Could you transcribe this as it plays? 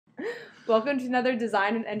Welcome to another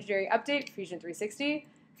design and engineering update for Fusion 360.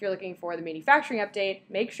 If you're looking for the manufacturing update,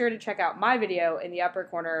 make sure to check out my video in the upper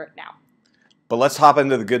corner now. But let's hop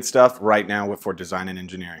into the good stuff right now for design and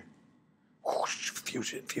engineering.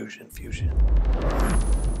 Fusion, fusion, fusion.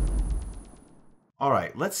 All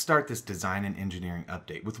right, let's start this design and engineering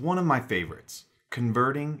update with one of my favorites,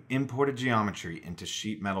 converting imported geometry into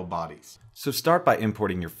sheet metal bodies. So start by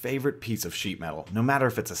importing your favorite piece of sheet metal, no matter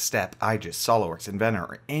if it's a step, IGES, SOLIDWORKS, Inventor,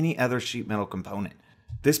 or any other sheet metal component.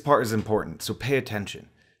 This part is important, so pay attention.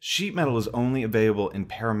 Sheet metal is only available in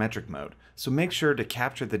parametric mode, so make sure to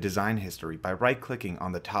capture the design history by right-clicking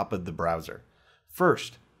on the top of the browser.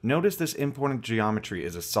 First, notice this imported geometry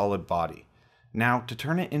is a solid body. Now, to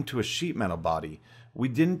turn it into a sheet metal body, we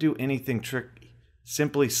didn't do anything tricky.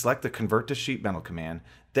 Simply select the Convert to Sheet Metal command,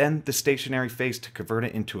 then the stationary face to convert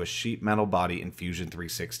it into a sheet metal body in Fusion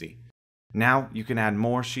 360. Now, you can add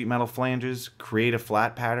more sheet metal flanges, create a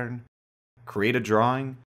flat pattern, create a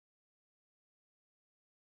drawing,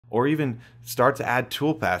 or even start to add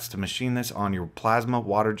toolpaths to machine this on your plasma,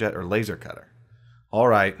 water jet, or laser cutter.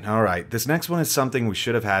 Alright, this next one is something we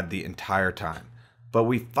should have had the entire time, but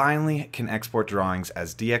we finally can export drawings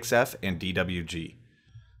as DXF and DWG.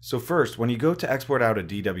 So first, when you go to export out a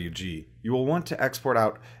DWG, you will want to export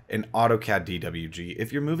out an AutoCAD DWG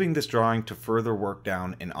if you're moving this drawing to further work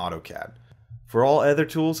down in AutoCAD. For all other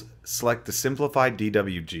tools, select the simplified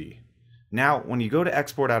DWG. Now, when you go to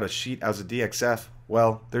export out a sheet as a DXF,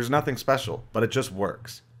 well, there's nothing special, but it just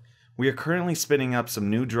works. We are currently spinning up some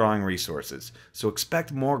new drawing resources, so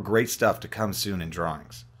expect more great stuff to come soon in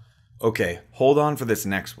drawings. Okay, hold on for this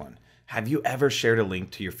next one. Have you ever shared a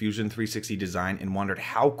link to your Fusion 360 design and wondered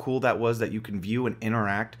how cool that was that you can view and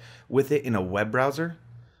interact with it in a web browser?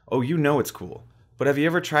 Oh, you know it's cool. But have you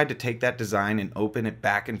ever tried to take that design and open it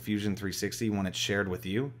back in Fusion 360 when it's shared with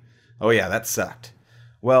you? Oh yeah, that sucked.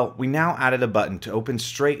 Well, we now added a button to open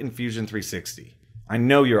straight in Fusion 360. I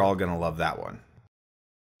know you're all gonna love that one.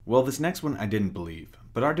 Well, this next one I didn't believe,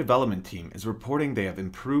 but our development team is reporting they have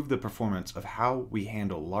improved the performance of how we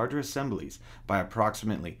handle larger assemblies by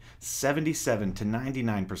approximately 77 to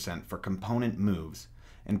 99% for component moves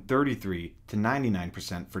and 33 to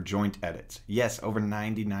 99% for joint edits. Yes, over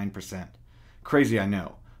 99%. Crazy, I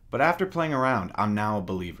know, but after playing around, I'm now a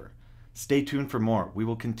believer. Stay tuned for more. We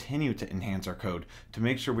will continue to enhance our code to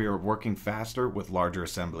make sure we are working faster with larger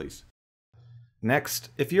assemblies. Next,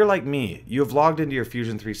 if you're like me, you have logged into your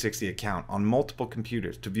Fusion 360 account on multiple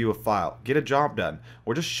computers to view a file, get a job done,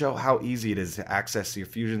 or just show how easy it is to access your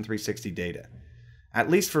Fusion 360 data. At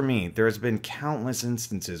least for me, there has been countless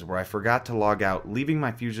instances where I forgot to log out, leaving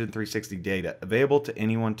my Fusion 360 data available to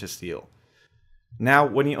anyone to steal. Now,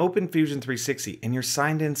 when you open Fusion 360 and you're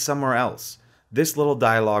signed in somewhere else, this little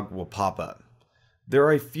dialog will pop up. There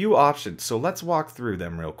are a few options, so let's walk through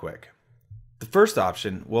them real quick. The first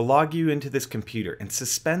option will log you into this computer and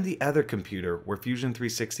suspend the other computer where Fusion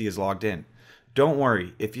 360 is logged in. Don't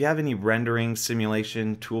worry, if you have any rendering,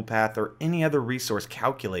 simulation, toolpath, or any other resource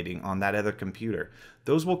calculating on that other computer,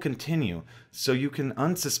 those will continue so you can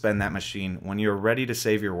unsuspend that machine when you're ready to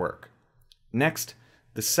save your work. Next,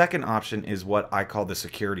 the second option is what I call the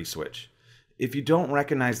security switch. If you don't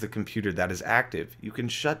recognize the computer that is active, you can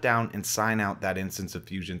shut down and sign out that instance of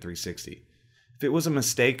Fusion 360. If it was a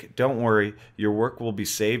mistake, don't worry, your work will be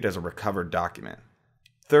saved as a recovered document.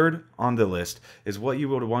 Third on the list is what you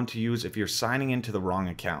would want to use if you're signing into the wrong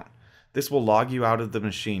account. This will log you out of the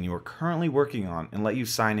machine you are currently working on and let you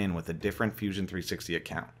sign in with a different Fusion 360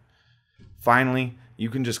 account. Finally, you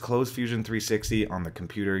can just close Fusion 360 on the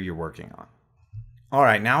computer you're working on.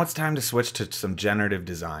 Alright, now it's time to switch to some generative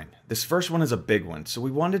design. This first one is a big one, so we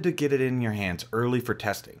wanted to get it in your hands early for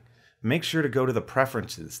testing. Make sure to go to the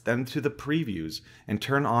Preferences, then to the Previews, and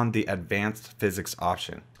turn on the Advanced Physics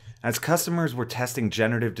option. As customers were testing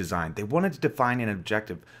generative design, they wanted to define an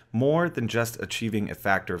objective more than just achieving a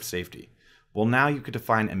factor of safety. Well, now you could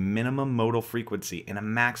define a minimum modal frequency and a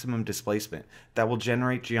maximum displacement that will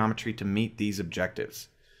generate geometry to meet these objectives.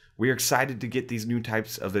 We are excited to get these new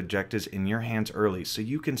types of objectives in your hands early so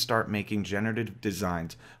you can start making generative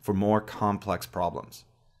designs for more complex problems.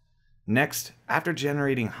 Next, after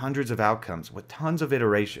generating hundreds of outcomes with tons of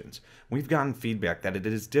iterations, we've gotten feedback that it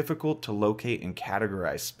is difficult to locate and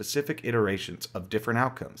categorize specific iterations of different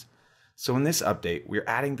outcomes. So in this update, we're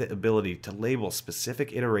adding the ability to label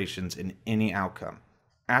specific iterations in any outcome.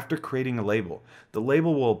 After creating a label, the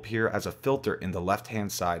label will appear as a filter in the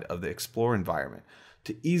left-hand side of the Explore environment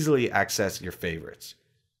to easily access your favorites.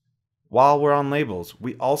 While we're on labels,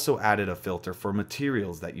 we also added a filter for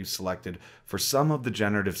materials that you selected for some of the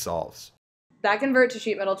generative solves. That convert to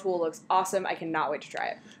sheet metal tool looks awesome. I cannot wait to try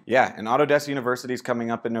it. Yeah, and Autodesk University is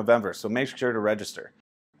coming up in November, so make sure to register.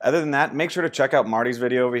 Other than that, make sure to check out Marty's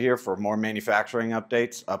video over here for more manufacturing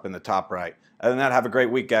updates up in the top right. Other than that, have a great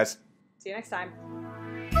week, guys. See you next time.